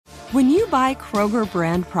When you buy Kroger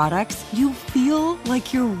brand products, you feel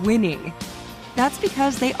like you're winning. That's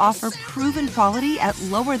because they offer proven quality at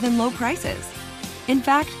lower than low prices. In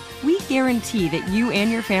fact, we guarantee that you and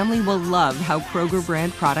your family will love how Kroger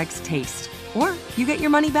brand products taste, or you get your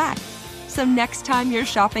money back. So next time you're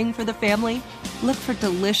shopping for the family, look for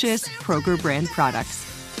delicious Kroger brand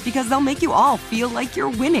products, because they'll make you all feel like you're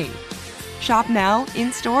winning. Shop now,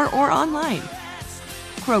 in-store, or online.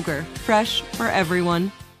 Kroger, fresh for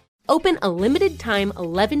everyone. Open a limited-time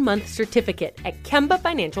 11-month certificate at Kemba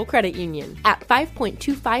Financial Credit Union. At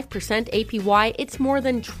 5.25% APY, it's more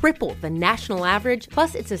than triple the national average,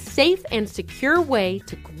 plus it's a safe and secure way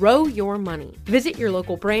to grow your money. Visit your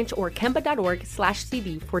local branch or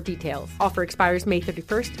kemba.org/CD for details. Offer expires May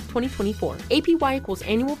 31st, 2024. APY equals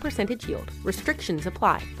annual percentage yield. Restrictions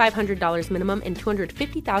apply. $500 minimum and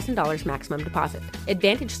 $250,000 maximum deposit.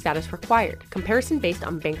 Advantage status required. Comparison based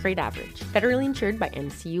on bank rate average. Federally insured by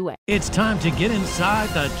NCUA. It's time to get inside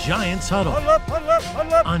the Giants huddle.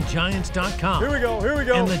 Huddle up. On Giants.com. Here we go.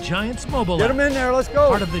 And the Giants mobile Get app. them in there, let's go.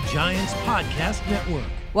 Part of the Giants Podcast Network.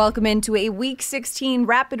 Welcome into a Week 16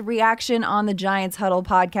 rapid reaction on the Giants Huddle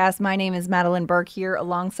podcast. My name is Madeline Burke here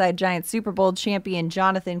alongside Giants Super Bowl champion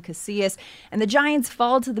Jonathan Casillas. And the Giants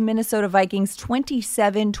fall to the Minnesota Vikings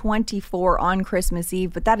 27-24 on Christmas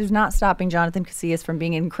Eve. But that is not stopping Jonathan Casillas from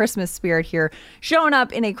being in Christmas spirit here, showing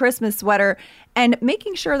up in a Christmas sweater and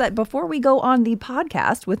making sure that before we go on the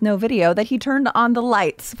podcast with no video, that he turned on the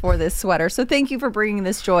lights for this sweater. So thank you for bringing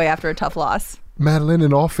this joy after a tough loss. Madeline,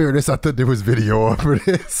 in all fairness, I thought there was video over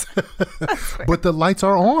this. But the lights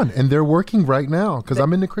are on and they're working right now because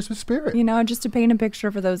I'm in the Christmas spirit. You know, just to paint a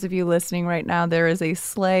picture for those of you listening right now, there is a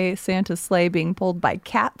sleigh, Santa sleigh, being pulled by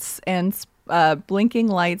cats and blinking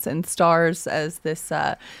lights and stars as this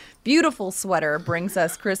beautiful sweater brings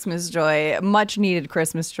us Christmas joy, much needed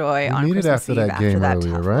Christmas joy on Christmas after Eve that game after that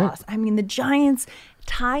earlier, tough right? loss. I mean, the Giants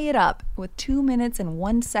tie it up with 2 minutes and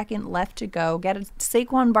 1 second left to go. Get a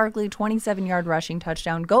Saquon Barkley 27-yard rushing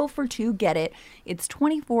touchdown. Go for two, get it. It's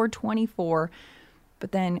 24-24.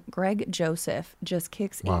 But then Greg Joseph just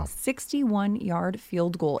kicks a 61-yard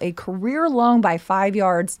field goal, a career long by 5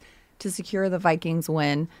 yards to secure the Vikings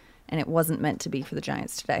win. And it wasn't meant to be for the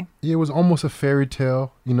Giants today. Yeah, it was almost a fairy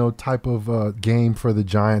tale, type of game for the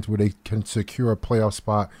Giants where they can secure a playoff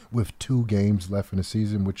spot with 2 games left in the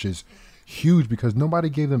season, which is huge because nobody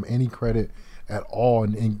gave them any credit at all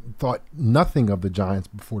and thought nothing of the Giants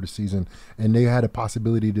before the season. And they had a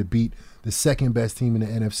possibility to beat the second best team in the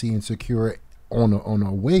NFC and secure it on an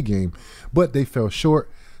away game. But they fell short.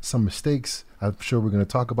 Some mistakes I'm sure we're going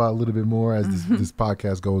to talk about a little bit more as this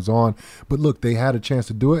podcast goes on. But look, they had a chance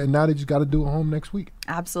to do it, and now they just got to do it home next week.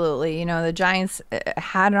 Absolutely. You know, the Giants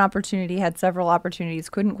had an opportunity, had several opportunities,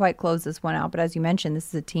 couldn't quite close this one out. But as you mentioned, this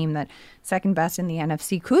is a team that second best in the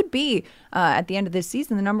NFC could be, at the end of this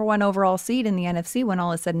season, the number 1 overall seed in the NFC when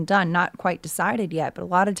all is said and done. Not quite decided yet, but a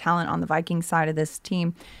lot of talent on the Vikings side of this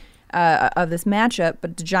team. Of this matchup,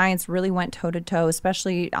 but the Giants really went toe-to-toe,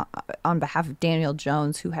 especially on behalf of Daniel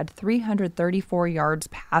Jones, who had 334 yards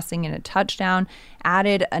passing and a touchdown,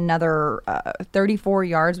 added another 34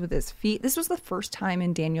 yards with his feet. This was the first time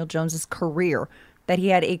in Daniel Jones's career that he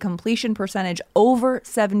had a completion percentage over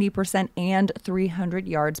 70% and 300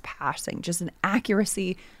 yards passing. Just an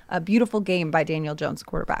accuracy, a beautiful game by Daniel Jones,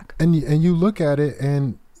 quarterback. And you look at it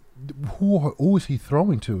and who is he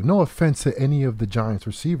throwing to? No offense to any of the Giants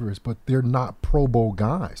receivers, but they're not Pro Bowl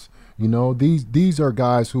guys. These are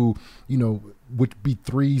guys who, would be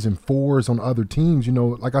 3s and 4s on other teams.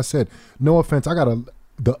 Like I said, no offense. I got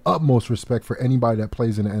the utmost respect for anybody that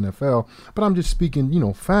plays in the NFL, but I'm just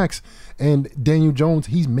speaking, facts. And Daniel Jones,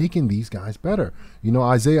 he's making these guys better.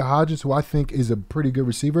 Isaiah Hodgins, who I think is a pretty good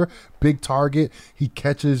receiver, big target. He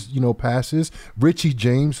catches, passes. Richie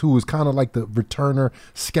James, who is kind of like the returner,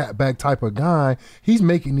 scat back type of guy, he's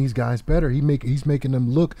making these guys better. He's making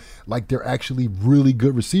them look like they're actually really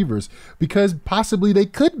good receivers because possibly they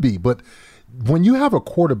could be. But when you have a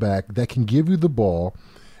quarterback that can give you the ball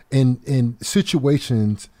in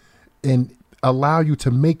situations and allow you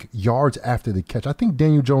to make yards after the catch, I think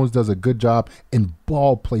Daniel Jones does a good job in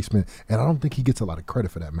ball placement, and I don't think he gets a lot of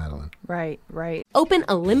credit for that, Madeline. Right. Open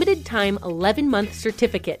a limited-time 11-month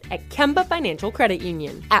certificate at Kemba Financial Credit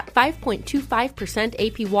Union. At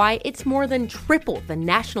 5.25% APY, it's more than triple the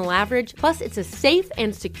national average, plus it's a safe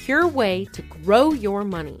and secure way to grow your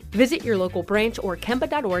money. Visit your local branch or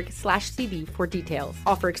kemba.org/CD for details.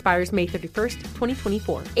 Offer expires May 31st,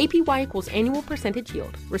 2024. APY equals annual percentage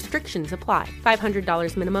yield. Restrictions apply.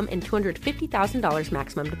 $500 minimum and $250,000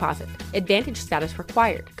 maximum deposit. Advantage status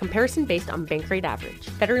required. Comparison based on bank rate average.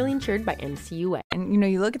 Federally insured by NCUA. And,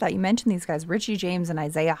 you look at that, you mentioned these guys, Richie James and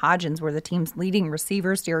Isaiah Hodgins were the team's leading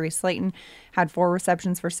receivers. Darius Slayton had 4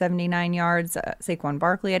 receptions for 79 yards. Saquon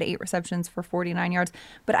Barkley had 8 receptions for 49 yards.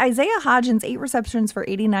 But Isaiah Hodgins, 8 receptions for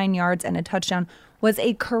 89 yards and a touchdown, was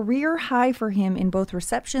a career high for him in both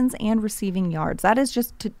receptions and receiving yards. That is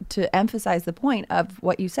just to emphasize the point of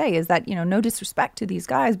what you say is that, no disrespect to these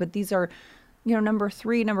guys, but these are, number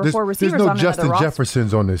 3, number 4 receivers there's no on another Justin roster.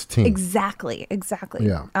 Jeffersons on this team. Exactly.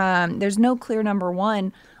 Yeah. There's no clear number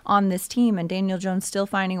 1 on this team, and Daniel Jones still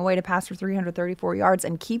finding a way to pass for 334 yards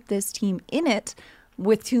and keep this team in it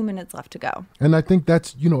with 2 minutes left to go. And I think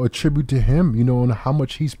that's, a tribute to him, and how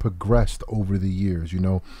much he's progressed over the years.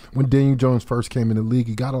 When Daniel Jones first came in the league,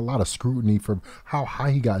 he got a lot of scrutiny for how high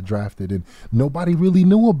he got drafted. And nobody really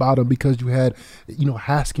knew about him because you had,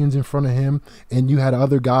 Haskins in front of him. And you had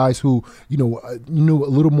other guys who, knew a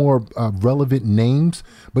little more relevant names.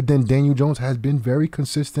 But then Daniel Jones has been very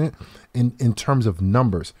consistent in terms of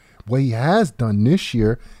numbers. What he has done this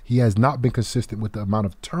year, he has not been consistent with the amount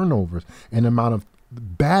of turnovers and the amount of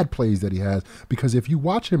bad plays that he has, because if you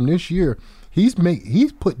watch him this year, he's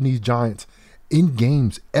putting these Giants in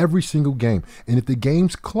games every single game, and if the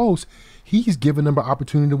game's close, he's giving them an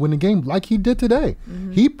opportunity to win the game like he did today.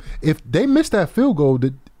 If they missed that field goal,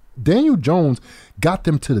 Daniel Jones got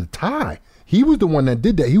them to the tie. He was the one that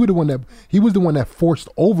did that. He was the one that forced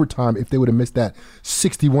overtime if they would have missed that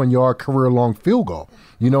 61-yard career-long field goal.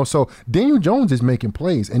 So Daniel Jones is making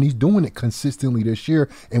plays, and he's doing it consistently this year.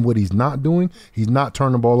 And what he's not doing, he's not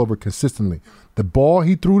turning the ball over consistently. The ball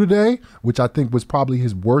he threw today, which I think was probably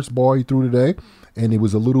his worst ball he threw today, and it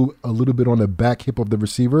was a little bit on the back hip of the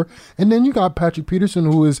receiver. And then you got Patrick Peterson,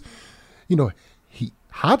 who is,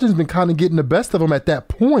 Hodgins been kind of getting the best of him at that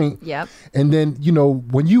point. Yep. And then,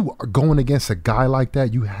 when you are going against a guy like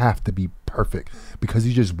that, you have to be perfect because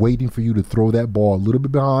he's just waiting for you to throw that ball a little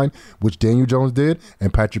bit behind, which Daniel Jones did,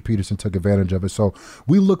 and Patrick Peterson took advantage of it. So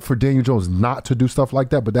we look for Daniel Jones not to do stuff like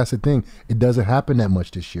that, but that's the thing. It doesn't happen that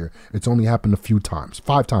much this year. It's only happened a few times.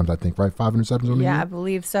 5 times, I think, right? 5 interceptions on the year? Yeah, I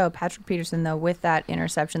believe so. Patrick Peterson, though, with that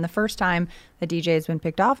interception, the first time that DJ has been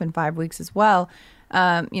picked off in 5 weeks as well.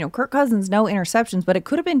 Kirk Cousins, no interceptions, but it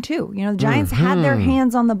could have been 2. The Giants had their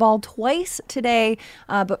hands on the ball twice today,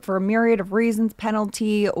 but for a myriad of reasons,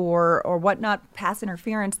 penalty or whatnot, pass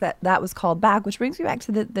interference, that was called back, which brings me back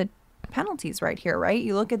to the penalties right here, right?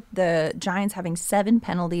 You look at the Giants having 7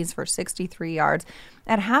 penalties for 63 yards.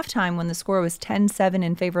 At halftime, when the score was 10-7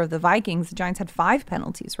 in favor of the Vikings, the Giants had 5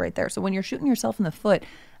 penalties right there. So when you're shooting yourself in the foot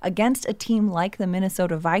against a team like the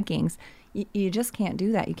Minnesota Vikings, you just can't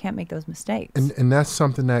do that. You can't make those mistakes. And that's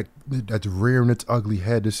something that's rearing its ugly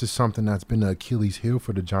head. This is something that's been the Achilles heel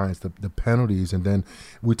for the Giants, the penalties. And then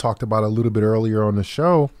we talked about a little bit earlier on the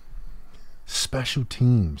show, special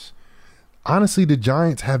teams. Honestly, the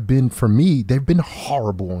Giants have been, for me, they've been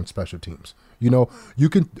horrible on special teams. You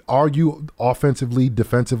can argue offensively,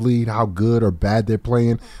 defensively, how good or bad they're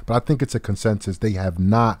playing, but I think it's a consensus. They have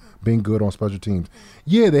not been good on special teams.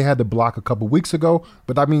 Yeah, they had to block a couple weeks ago,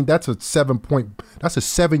 but I mean, that's a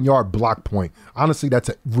 7-yard block point. Honestly, that's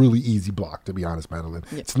a really easy block, to be honest, Madeline.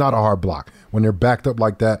 Yeah. It's not a hard block when they're backed up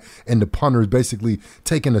like that, and the punter is basically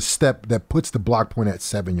taking a step that puts the block point at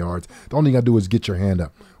 7 yards. The only thing you got to do is get your hand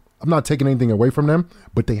up. I'm not taking anything away from them,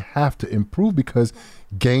 but they have to improve because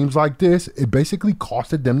games like this, it basically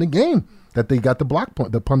costed them the game that they got the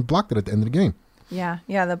punt blocked it at the end of the game. Yeah,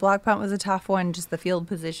 the block punt was a tough one. Just the field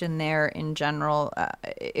position there in general.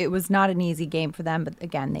 It was not an easy game for them, but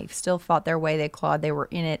again, they still fought their way. They clawed. They were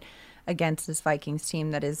in it against this Vikings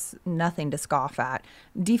team that is nothing to scoff at.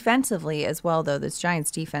 Defensively as well, though, this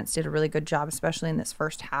Giants defense did a really good job, especially in this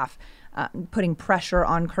first half, putting pressure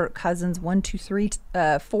on Kirk Cousins.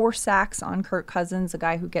 4 sacks on Kirk Cousins, a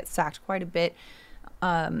guy who gets sacked quite a bit.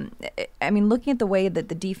 Looking at the way that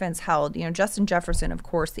the defense held, Justin Jefferson, of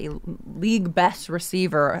course, the league best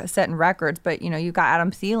receiver, setting records, but you got Adam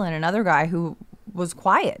Thielen, another guy who was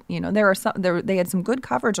quiet. They had some good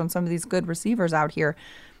coverage on some of these good receivers out here.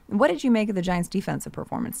 What did you make of the Giants' defensive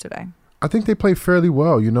performance today? I think they played fairly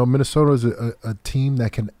well. Minnesota is a team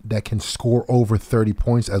that can score over 30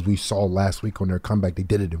 points, as we saw last week on their comeback. They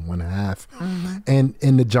did it in 1.5. Mm-hmm.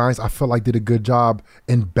 And the Giants, I felt like, did a good job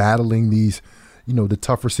in battling these, the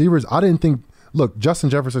tough receivers. I didn't think, look, Justin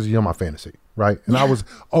Jefferson's on my fantasy, right? And I was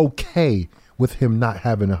okay with him not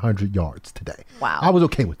having 100 yards today. Wow. I was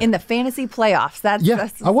okay with that. In the fantasy playoffs. That's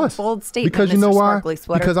I was. a bold statement. Because you Mr. know why? Sparkly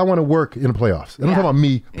Sweater. Because I want to work in the playoffs. And I'm talking about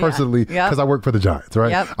me personally because I work for the Giants,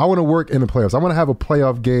 right? Yep. I want to work in the playoffs. I want to have a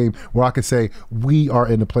playoff game where I can say we are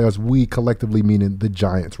in the playoffs. We collectively meaning the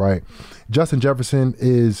Giants, right? Justin Jefferson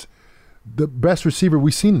is the best receiver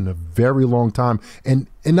we've seen in a very long time. And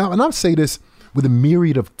I'll say this with a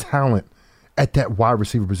myriad of talent at that wide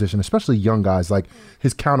receiver position, especially young guys like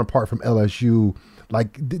his counterpart from LSU,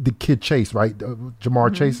 like the kid Chase, right?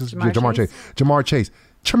 Jamar Chase.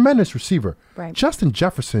 Tremendous receiver. Right. Justin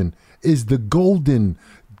Jefferson is the golden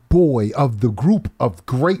boy of the group of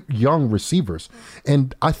great young receivers.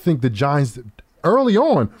 And I think the Giants early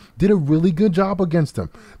on did a really good job against him.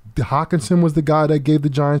 Hawkinson was the guy that gave the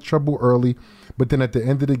Giants trouble early, but then at the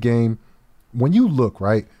end of the game, when you look,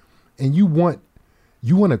 right, and you want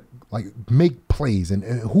to like make plays, and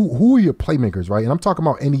who are your playmakers, right? And I'm talking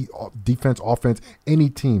about any defense, offense, any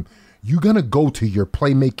team. You're going to go to your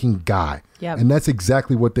playmaking guy. Yep. And that's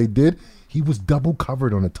exactly what they did. He was double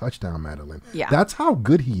covered on a touchdown, Madeline. Yeah. That's how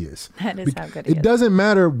good he is. That is how good he is. It doesn't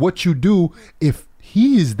matter what you do. If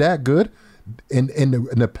he is that good and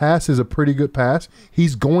the pass is a pretty good pass,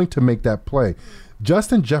 he's going to make that play.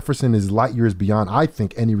 Justin Jefferson is light years beyond, I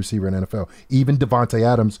think, any receiver in the NFL. Even Devontae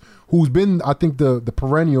Adams, who's been, I think, the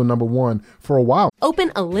perennial number one for a while.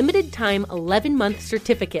 Open a limited-time 11-month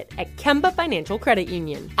certificate at Kemba Financial Credit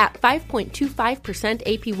Union. At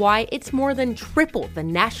 5.25% APY, it's more than triple the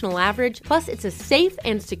national average, plus it's a safe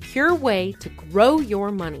and secure way to grow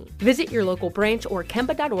your money. Visit your local branch or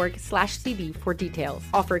kemba.org/CD for details.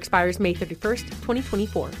 Offer expires May 31st,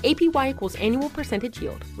 2024. APY equals annual percentage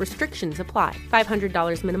yield. Restrictions apply.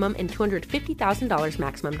 $500 minimum and $250,000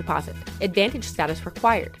 maximum deposit. Advantage status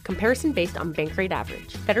required. Comparison based on bank rate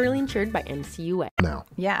average. Federally insured by NCUA. Now.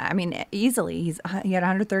 Yeah, I mean, easily. He had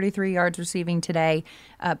 133 yards receiving today,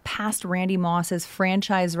 past Randy Moss's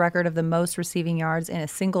franchise record of the most receiving yards in a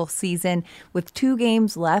single season. With 2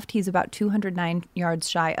 games left, he's about 209 yards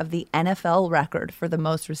shy of the NFL record for the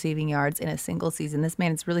most receiving yards in a single season. This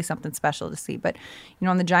man is really something special to see. But,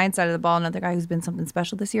 on the Giants side of the ball, another guy who's been something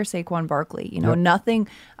special this year, Saquon Barkley. Nothing,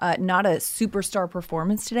 not a superstar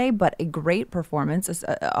performance today, but a great performance,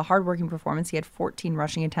 a hardworking performance. He had 14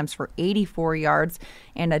 rushing attempts for 84 yards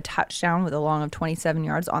and a touchdown with a long of 27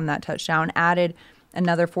 yards on that touchdown, added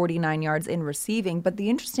another 49 yards in receiving. But the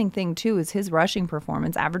interesting thing, too, is his rushing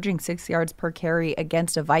performance, averaging 6 yards per carry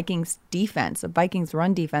against a Vikings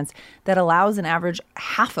run defense that allows an average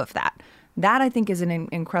half of that. That, I think, is an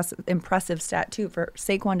impressive stat, too, for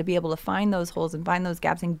Saquon to be able to find those holes and find those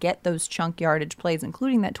gaps and get those chunk yardage plays,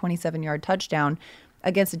 including that 27-yard touchdown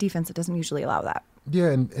against a defense that doesn't usually allow that.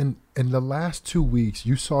 Yeah, and in the last 2 weeks,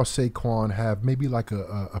 you saw Saquon have maybe like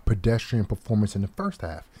a pedestrian performance in the first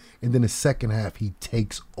half. And then the second half, he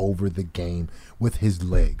takes over the game with his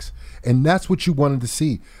legs. And that's what you wanted to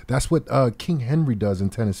see. That's what King Henry does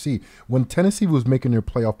in Tennessee. When Tennessee was making their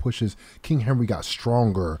playoff pushes, King Henry got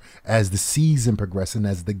stronger as the season progresses and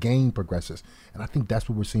as the game progresses. And I think that's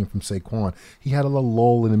what we're seeing from Saquon. He had a little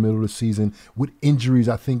lull in the middle of the season with injuries,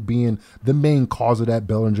 I think, being the main cause of that.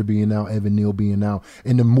 Bellinger being out, Evan Neal being out,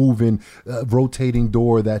 and the moving, rotating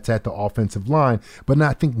door that's at the offensive line. But now,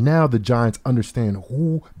 I think now the Giants understand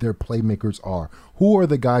who their playmakers are. Who are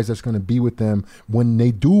the guys that's going to be with them when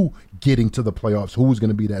they do getting to the playoffs? Who's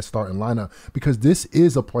going to be that starting lineup? Because this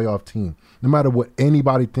is a playoff team. No matter what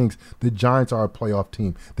anybody thinks, the Giants are a playoff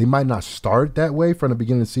team. They might not start that way from the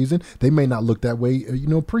beginning of the season. They may not look that way,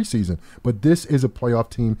 preseason. But this is a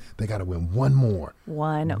playoff team. They got to win one more.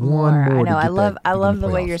 One more. I know. I love the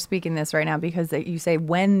way you're speaking this right now, because you say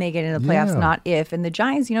when they get into the playoffs, not if. And the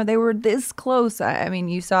Giants, they were this close. I mean,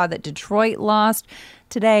 you saw that Detroit lost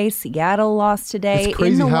today, Seattle lost today. It's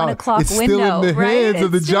crazy in the how 1 o'clock it's window, still in the hands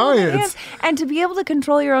of the Giants. And to be able to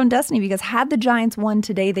control your own destiny, because had the Giants won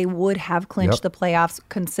today, they would have clinched the playoffs,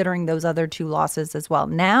 considering those other 2 losses as well.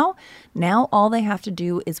 Now all they have to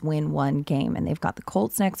do is win one game, and they've got the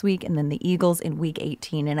Colts next week and then the Eagles in week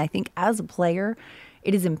 18. And I think as a player,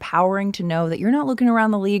 it is empowering to know that you're not looking around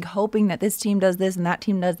the league hoping that this team does this and that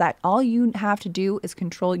team does that. All you have to do is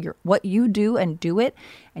control what you do and do it,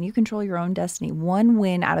 and you control your own destiny. One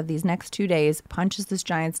win out of these next 2 days punches this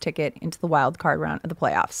Giants ticket into the wild card round of the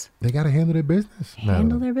playoffs. They got to handle their business.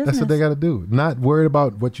 Handle their business. That's what they got to do. Not worried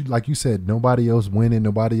about like you said, nobody else winning,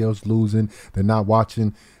 nobody else losing. They're not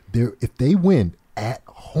watching. If they win at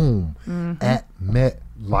home at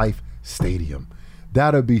MetLife Stadium,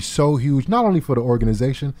 that'll be so huge, not only for the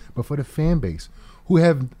organization, but for the fan base, who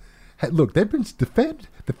have Look, they've been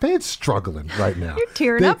the fans struggling right now. You're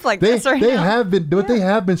tearing up like this right they now. have been, but they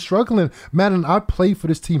have been struggling. Madden, I played for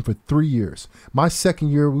this team for 3 years. My second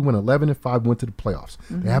year, we went 11-5, went to the playoffs.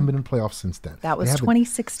 They haven't been in playoffs since then. That was They haven't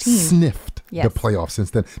 2016. Sniffed Yes. the playoffs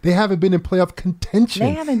since then. They haven't been in playoff contention.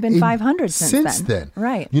 They haven't been 500 since then.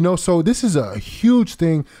 Right. You know, so this is a huge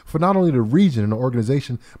thing for not only the region and the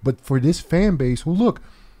organization, but for this fan base who, look,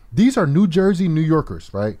 these are New Jersey New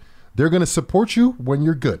Yorkers, right? They're going to support you when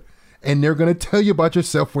you're good, and they're going to tell you about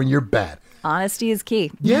yourself when you're bad. Honesty is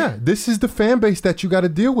key. Yeah, this is the fan base that you got to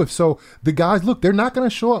deal with. So the guys, look, they're not going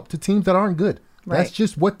to show up to teams that aren't good. That's Right.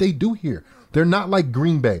 just what they do here. They're not like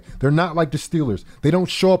Green Bay. They're not like the Steelers. They don't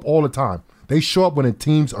show up all the time. They show up when the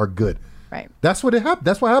teams are good. Right. That's what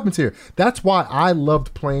That's what happens here. That's why I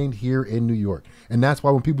loved playing here in New York, and that's why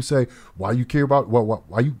when people say, "Why you care about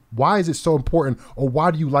why is it so important, or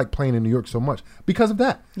why do you like playing in New York so much?" Because of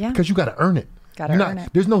that. Yeah. Because you got to earn it. Gotta You're earn it.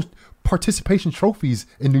 There's no participation trophies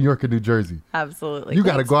in New York and New Jersey. Absolutely. You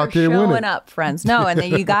gotta Thanks go out for there and win showing it. up, friends. No, and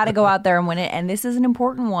then you got to go out there and win it. And this is an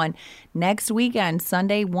important one. Next weekend,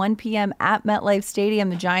 Sunday, 1 p.m. at MetLife Stadium,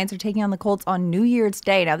 the Giants are taking on the Colts on New Year's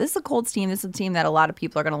Day. Now, this is a Colts team. This is a team that a lot of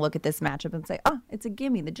people are going to look at this matchup and say, oh, it's a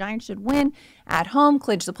gimme. The Giants should win at home,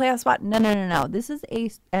 clinch the playoff spot. No. This is a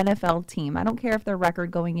NFL team. I don't care if their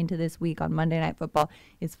record going into this week on Monday Night Football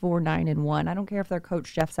is 4-9-1. I don't care if their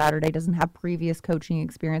coach, Jeff Saturday, doesn't have previous coaching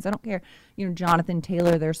experience. I don't care, Jonathan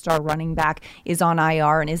Taylor, their star running back, is on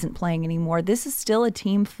IR and isn't playing anymore. This is still a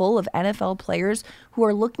team full of NFL players who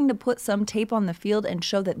are looking to put some tape on the field and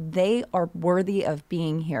show that they are worthy of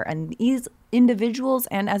being here. And these individuals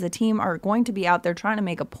and as a team are going to be out there trying to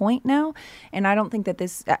make a point now. And I think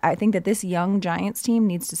that this young Giants team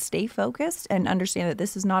needs to stay focused and understand that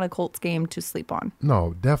this is not a Colts game to sleep on.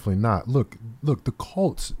 No, definitely not. Look, the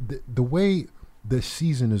Colts, the way the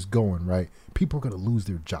season is going, right? People are going to lose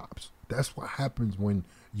their jobs. That's what happens when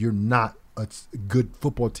you're not a good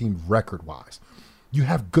football team record-wise. You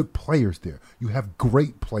have good players there. You have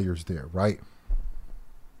great players there, right?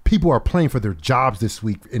 People are playing for their jobs this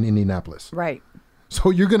week in Indianapolis. Right. So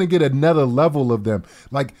you're going to get another level of them.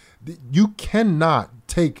 Like, you cannot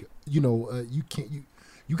take, you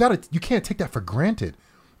can't take that for granted,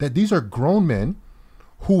 that these are grown men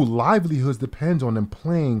who livelihoods depends on them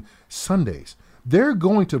playing Sundays. They're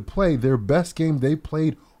going to play their best game they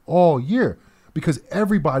played all year because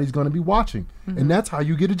everybody's going to be watching. Mm-hmm. And that's how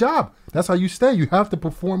you get a job. That's how you stay. You have to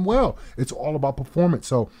perform well. It's all about performance.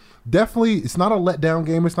 So definitely, it's not a letdown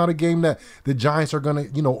game. It's not a game that the Giants are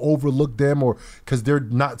going to, overlook them or because they're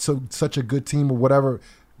not such a good team or whatever.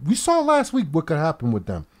 We saw last week what could happen with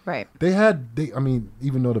them. Right.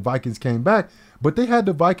 Even though the Vikings came back, but they had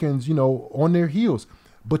the Vikings, on their heels.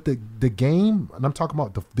 But the game, and I'm talking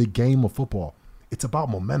about the game of football, it's about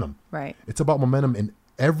momentum. Right. It's about momentum in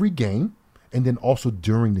every game and then also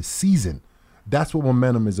during the season. That's what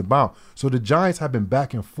momentum is about. So the Giants have been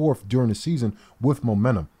back and forth during the season with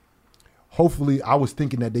momentum. Hopefully, I was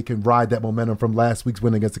thinking that they can ride that momentum from last week's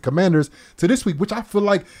win against the Commanders to this week, which I feel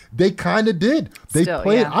like they kind of did. They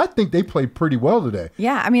played. Yeah. I think they played pretty well today.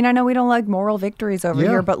 Yeah, I know we don't like moral victories over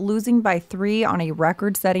here, but losing by 3 on a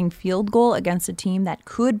record-setting field goal against a team that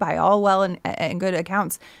could, by all well and good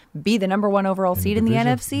accounts, be the number 1 overall seed in the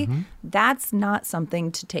NFC, that's not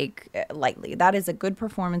something to take lightly. That is a good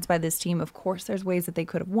performance by this team. Of course, there's ways that they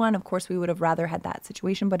could have won. Of course, we would have rather had that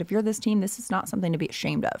situation. But if you're this team, this is not something to be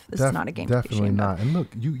ashamed of. This is not a game to be definitely ashamed not. of. And look,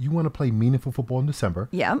 you want to play meaningful football in December.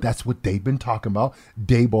 Yeah. That's what they've been talking about.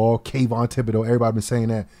 Dayball, Kayvon Thibodeau, everybody been saying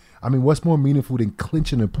that. What's more meaningful than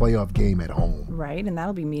clinching a playoff game at home? Right, and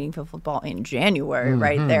that'll be meaningful football in January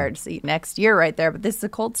right there to see next year right there. But this is a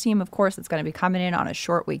Colts team, of course, that's going to be coming in on a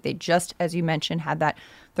short week. They just, as you mentioned, had that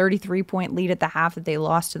 33-point lead at the half that they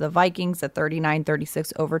lost to the Vikings, a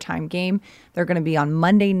 39-36 overtime game. They're going to be on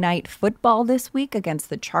Monday Night Football this week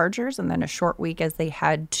against the Chargers, and then a short week as they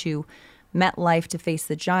head to MetLife to face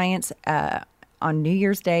the Giants on New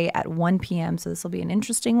Year's Day at 1 p.m. So this will be an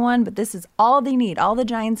interesting one, but this is all they need. All the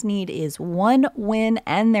Giants need is one win,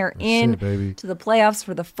 and they're to the playoffs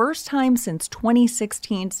for the first time since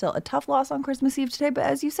 2016. Still a tough loss on Christmas Eve today, but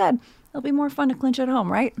as you said, it'll be more fun to clinch at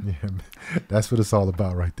home, right? Yeah, that's what it's all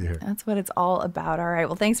about right there. That's what it's all about. All right.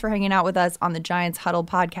 Well, thanks for hanging out with us on the Giants Huddle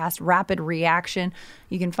podcast, Rapid Reaction.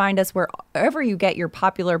 You can find us wherever you get your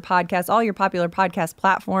popular podcasts, all your popular podcast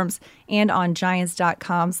platforms, and on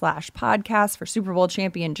giants.com/podcast. For Super Bowl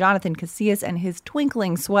champion Jonathan Casillas and his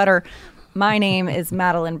twinkling sweater, my name is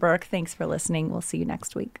Madeline Burke. Thanks for listening. We'll see you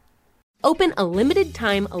next week. Open a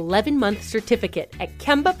limited-time 11-month certificate at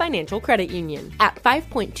Kemba Financial Credit Union. At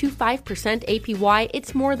 5.25% APY,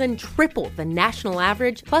 it's more than triple the national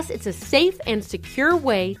average, plus it's a safe and secure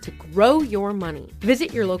way to grow your money.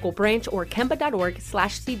 Visit your local branch or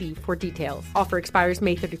kemba.org/cd for details. Offer expires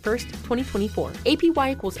May 31st, 2024.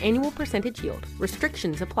 APY equals annual percentage yield.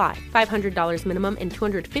 Restrictions apply. $500 minimum and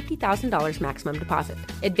 $250,000 maximum deposit.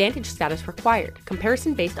 Advantage status required.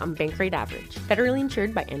 Comparison based on bank rate average. Federally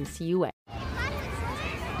insured by NCUA.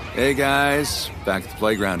 Hey guys, back at the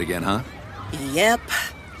playground again, huh? Yep.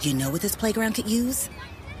 You know what this playground could use?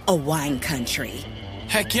 A wine country.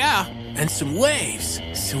 Heck yeah, and some waves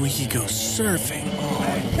so we could go surfing.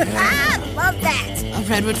 Oh, yeah. Love that. A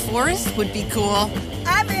redwood forest would be cool.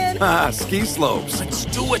 I'm in. Ski slopes. Let's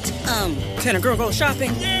do it. Can a girl go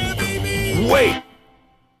shopping? Yeah, baby. Wait.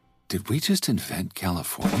 Did we just invent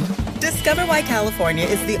California? Discover why California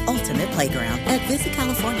is the ultimate playground at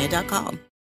visitcalifornia.com.